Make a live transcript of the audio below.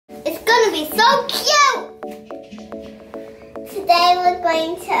gonna be so cute! Today we're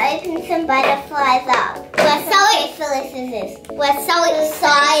going to open some butterflies up. We're so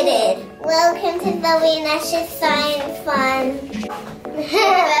excited. Welcome to Zoe and Ash's Science Fun. The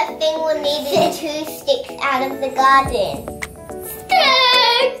first thing we'll need is 2 sticks out of the garden.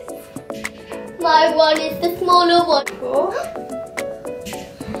 Sticks! My one is the smaller one.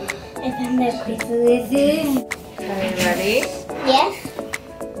 I found the chrysalises. Are you ready? Yes.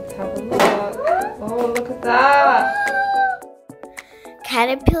 Let's have a look. Oh, look at that.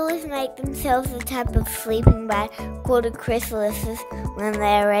 Caterpillars make themselves a type of sleeping bag called a chrysalis when they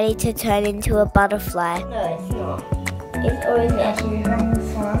are ready to turn into a butterfly. No, it's not. It's already hatched. You hang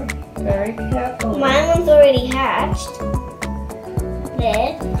this one very carefully. My one's already hatched.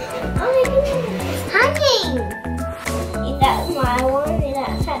 There. Oh my goodness. It's hanging. Is that my one? Is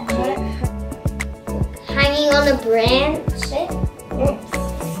that hatched? Hanging on a branch. Oops.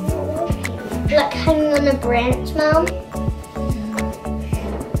 Like hanging on a branch, Mum.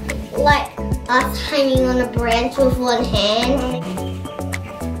 Like us hanging on a branch with one hand.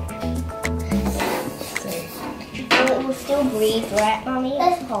 Oh, it will still breathe, right, Mummy?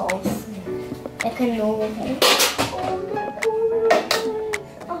 There's holes. Like a normal thing. Oh my goodness.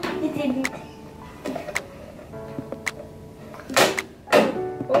 Oh, it didn't.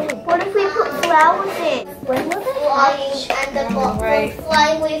 What if we put flowers in? When were they flying and the box was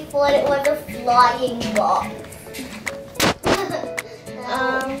flying? We thought it was a flying box.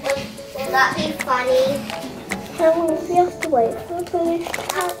 Will that be funny? How long do we have to wait for this?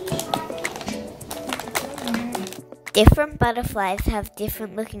 Different butterflies have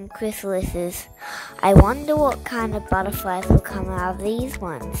different looking chrysalises. I wonder what kind of butterflies will come out of these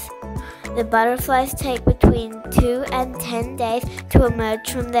ones. The butterflies take between 2 and 10 days to emerge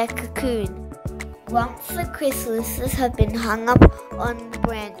from their cocoon. Once the chrysalises have been hung up on the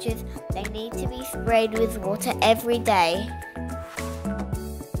branches, they need to be sprayed with water every day.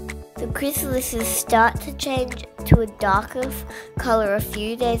 The chrysalises start to change to a darker colour a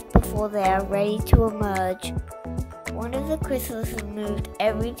few days before they are ready to emerge. One of the chrysalises moved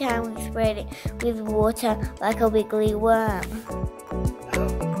every time we sprayed it with water like a wiggly worm.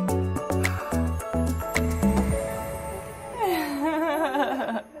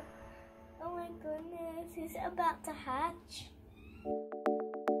 Oh my goodness, is it about to hatch?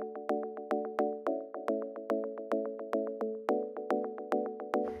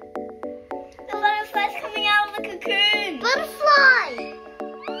 The butterfly's coming out of the cocoon! Butterfly!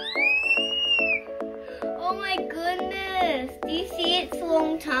 Oh my goodness! Do you see its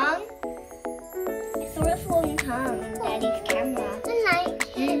long tongue? I saw its long tongue in Daddy's camera. Good night.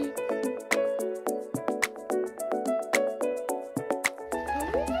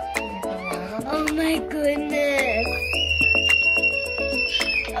 Oh my goodness!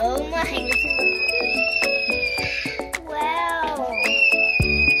 Oh my goodness! Wow!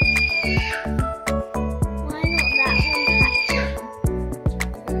 Why not that one hatching?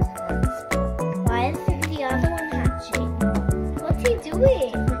 Why isn't the other one hatching? What's he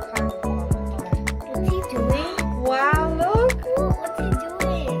doing? What's he doing? Wow, look. What's he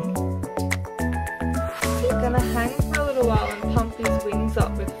doing? He's going to hang for a little while and pump his wings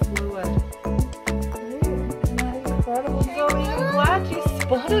up with fluid. Isn't that incredible, Zoe? I'm glad you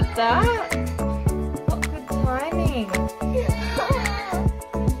spotted that. What good timing. A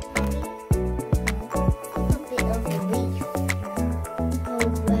bit of relief. Oh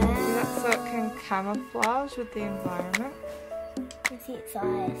wow! That's so it can camouflage with the environment. I see its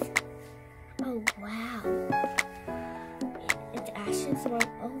eyes. Oh wow! It's Ash's one.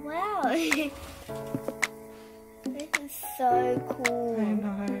 Oh wow! This is so cool. I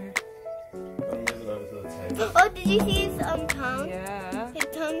know. Oh, did you see his tongue? Yeah. His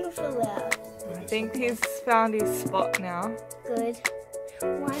tongue flew out. I think he's found his spot now. Good.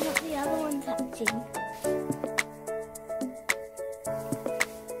 Why not the other one touching?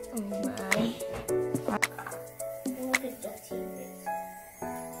 Oh my. Look at dirty bits.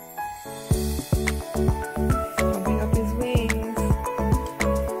 Pumping up his wings.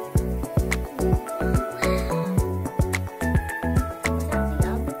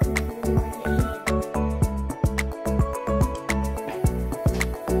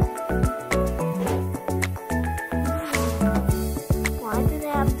 Why do they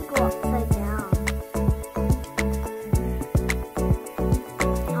have to go upside down?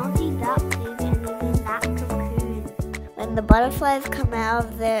 How do ducks even live in that cocoon? When the butterflies come out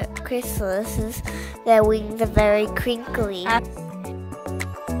of their chrysalises, their wings are very crinkly.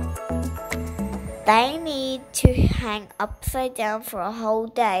 They need to hang upside down for a whole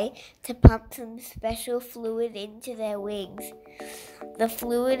day to pump some special fluid into their wings. The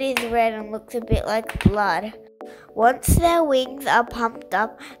fluid is red and looks a bit like blood. Once their wings are pumped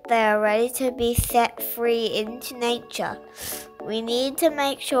up, they are ready to be set free into nature. We need to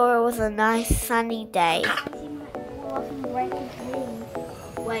make sure it was a nice sunny day.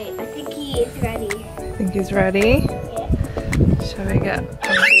 Wait, I think he is ready. I think he's ready. Yeah. Shall we get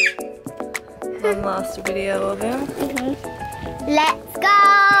one last video of him? Let's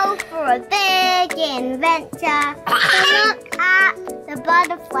go for a big adventure. Look at the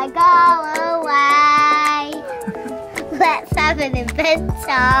butterfly go away. Let's have an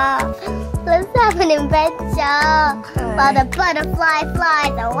adventure. Let's have an adventure. Okay. While the butterfly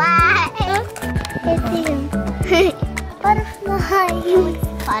flies away. It's him. Butterfly. It's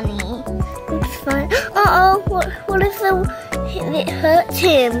funny. It's fun. Uh-oh, what if it hurts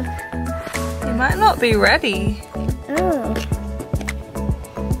him? He might not be ready. Oh.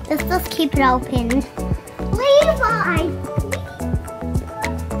 Let's just keep it open. Levi!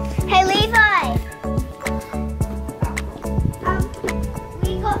 Hey, Levi! We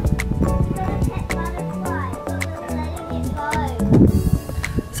got a pet butterfly, so we're letting it go.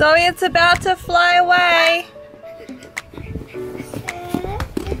 Zoe, it's about to fly away.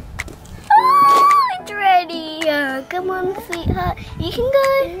 Oh, it's ready. Come on, sweetheart. You can go.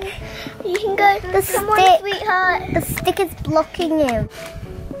 You can go. Come on, sweetheart. The stick is blocking him.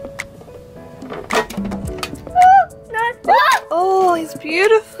 No. Oh, he's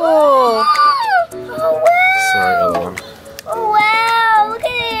beautiful. Oh, wow. Sorry, other one. Oh, wow. Look at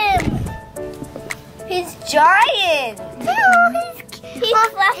him. He's giant. Oh, He's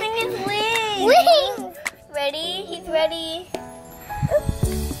flapping his wings. wings. Ready? He's ready.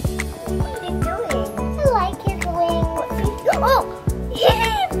 What is he doing? I like his wings. Oh, he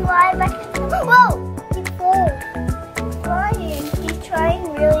fly back. Whoa, he flew. He's flying. He's trying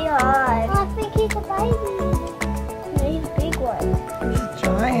really hard. I think he's a baby. No, he's a big one. He's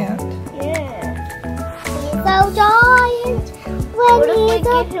giant. Yeah. He's so giant when What if we he's a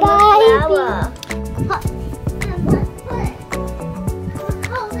give him a baby. flower? Let's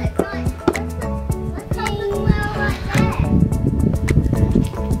hold it right. Let's hold the flower right there.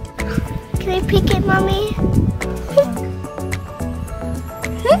 Can we pick it, Mummy?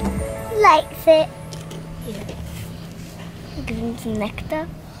 Likes it. Give him some nectar.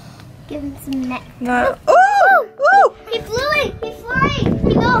 Give him some nectar. No. Oh! Oh! He's flying! He's flying!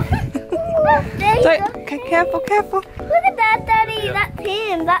 He's off! There you go. Okay, careful, careful. Look at that, Daddy. That's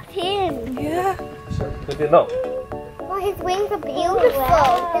him. That's him. Yeah. Maybe not. Oh, his wings are beautiful.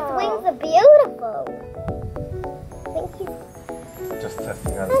 Wow. His wings are beautiful. I think he's... Just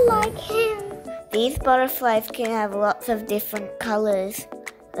testing out. I like him. These butterflies can have lots of different colors.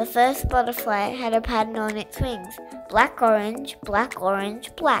 The first butterfly had a pattern on its wings. Black, orange, black,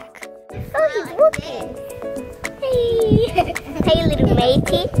 orange, black. Oh, he's walking. Hey. Hey, little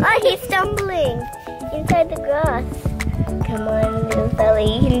matey. Oh, he's stumbling inside the grass. Come on, little fella.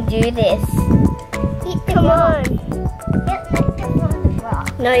 You can do this. Come on. Get nectar from the grass.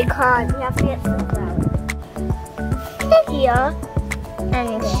 No, you can't. You have to get some flowers. Here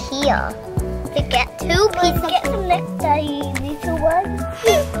and here. To get two pieces. Get some nectar, you little one.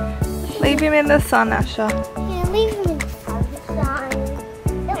 Leave him in the sun, Asher. Yeah, leave him in the sunshine.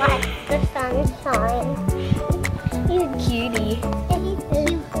 I like the sunshine. He's a cutie. Yeah, he's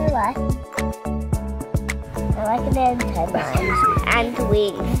cute. I like an antenna and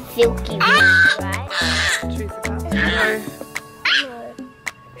wings. Silky wings, right? Choose about to go.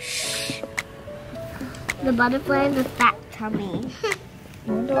 The butterfly has a fat tummy. I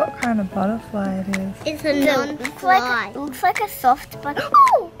wonder what kind of butterfly it is. It's a non-fly. It looks like a soft butterfly.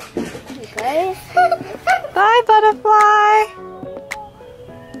 Oh! Here it goes. Bye, butterfly.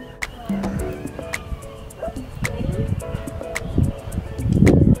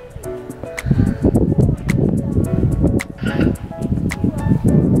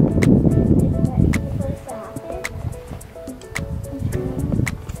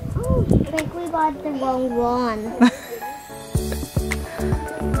 Oh, I think we got the wrong one.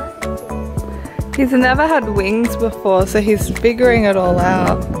 He's never had wings before, so he's figuring it all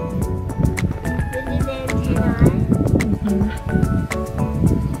out. This is the antenna.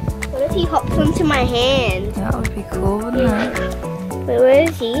 What if he hops onto my hand? That would be cool, wouldn't it? Wait, where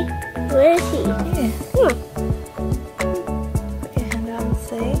is he? Where is he? Yeah. Hmm. Put your hand out and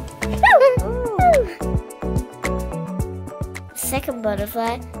see. The second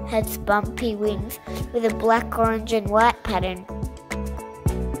butterfly has bumpy wings with a black, orange, and white pattern.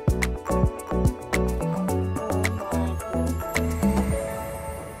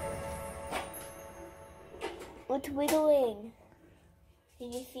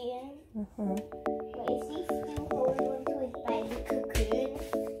 Mhm. But is he still holding on to his baby cocoon?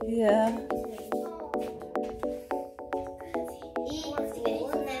 Yeah. He wants to get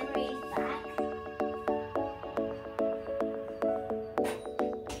his memories back.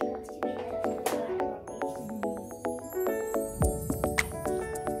 He wants to be there for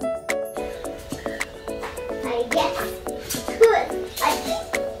I guess good. I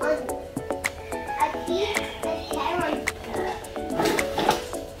keep the hair on her.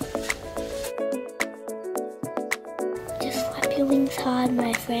 Just flap your wings hard,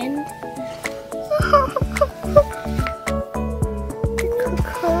 my friend.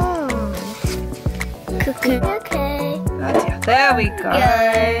 Cocoon. Okay. Oh dear. There we go.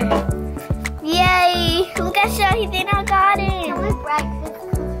 Yay! Look at how he's in our garden. Can we break this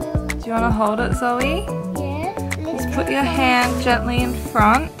cocoon? Do you want to hold it, Zoe? Yeah. Just put your hand gently in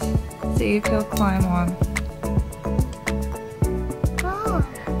front. See if he'll climb on. Oh,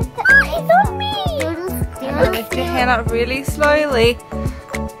 he's on me! Lift your hand up really slowly.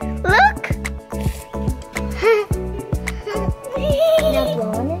 Look! Now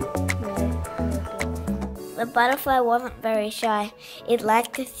blow on it? The butterfly wasn't very shy. It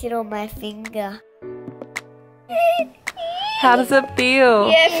liked to sit on my finger. How does it feel?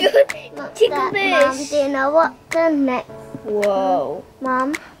 Yeah, tickle this. Mom, do you know what the next... Whoa.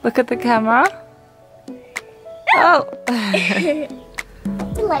 Mom? Look at the camera. Oh.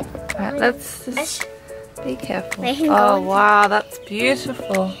 Like... Right, let's just be careful. Let him go Oh into- wow, that's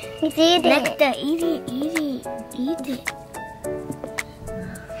beautiful. He's eating Nectar, eat it, eat it, eat it.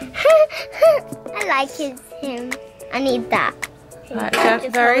 I like him. I need that. Right,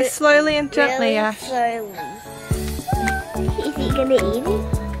 very slowly and gently, Really Ash. slowly. Is he gonna eat it?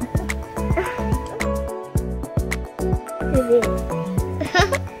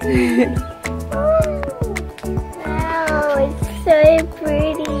 Wow, it's so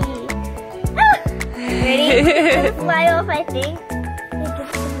pretty. Ready? It's gonna fly off, I think. I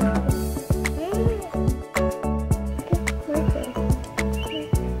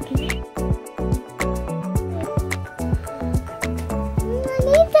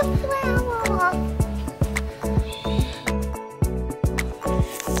need the flower.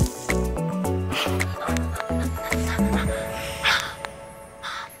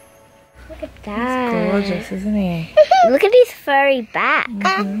 Look at that. Gorgeous, isn't he? Look at his furry back.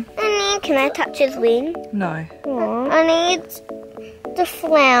 Can I touch his wing? No. I need the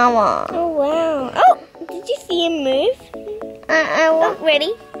flower. Oh wow. Oh, did you see him move? I want. Oh,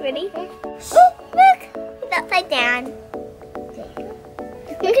 ready? Ready? Oh, look! He's upside down.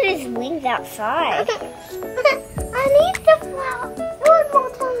 Look at his wings outside. I need the flower. One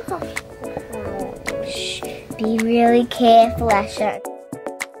more time. Shh. Be really careful, Asher.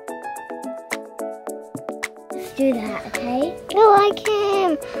 Let's do that, okay? I like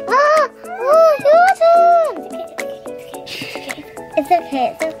him. Ah! Oh, he wasn't! It's okay,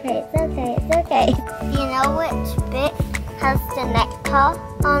 it's okay, it's okay, it's okay. Do you know which bit has the nectar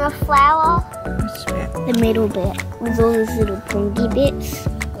on a flower? Which bit? The middle bit with all those little prongy bits.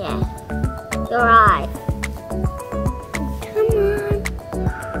 Yeah. You're right. Come on.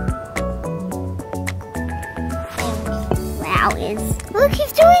 Flowers. Look,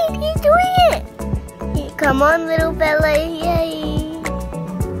 he's doing it. Come on, little Bella, yay.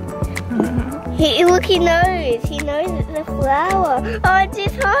 Look, he knows it's the flower. Oh, it's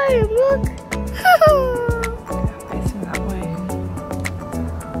his home, look. Facing that way.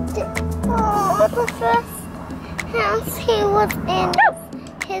 Oh, the first house he was in,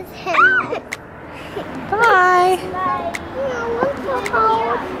 his house. Bye. I want to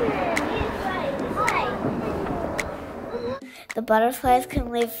hold him. The butterflies can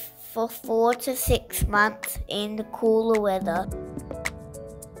live for 4 to 6 months in the cooler weather.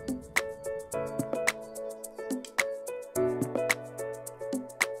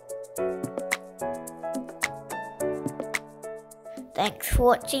 Thanks for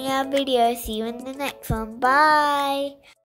watching our video. See you in the next one. Bye.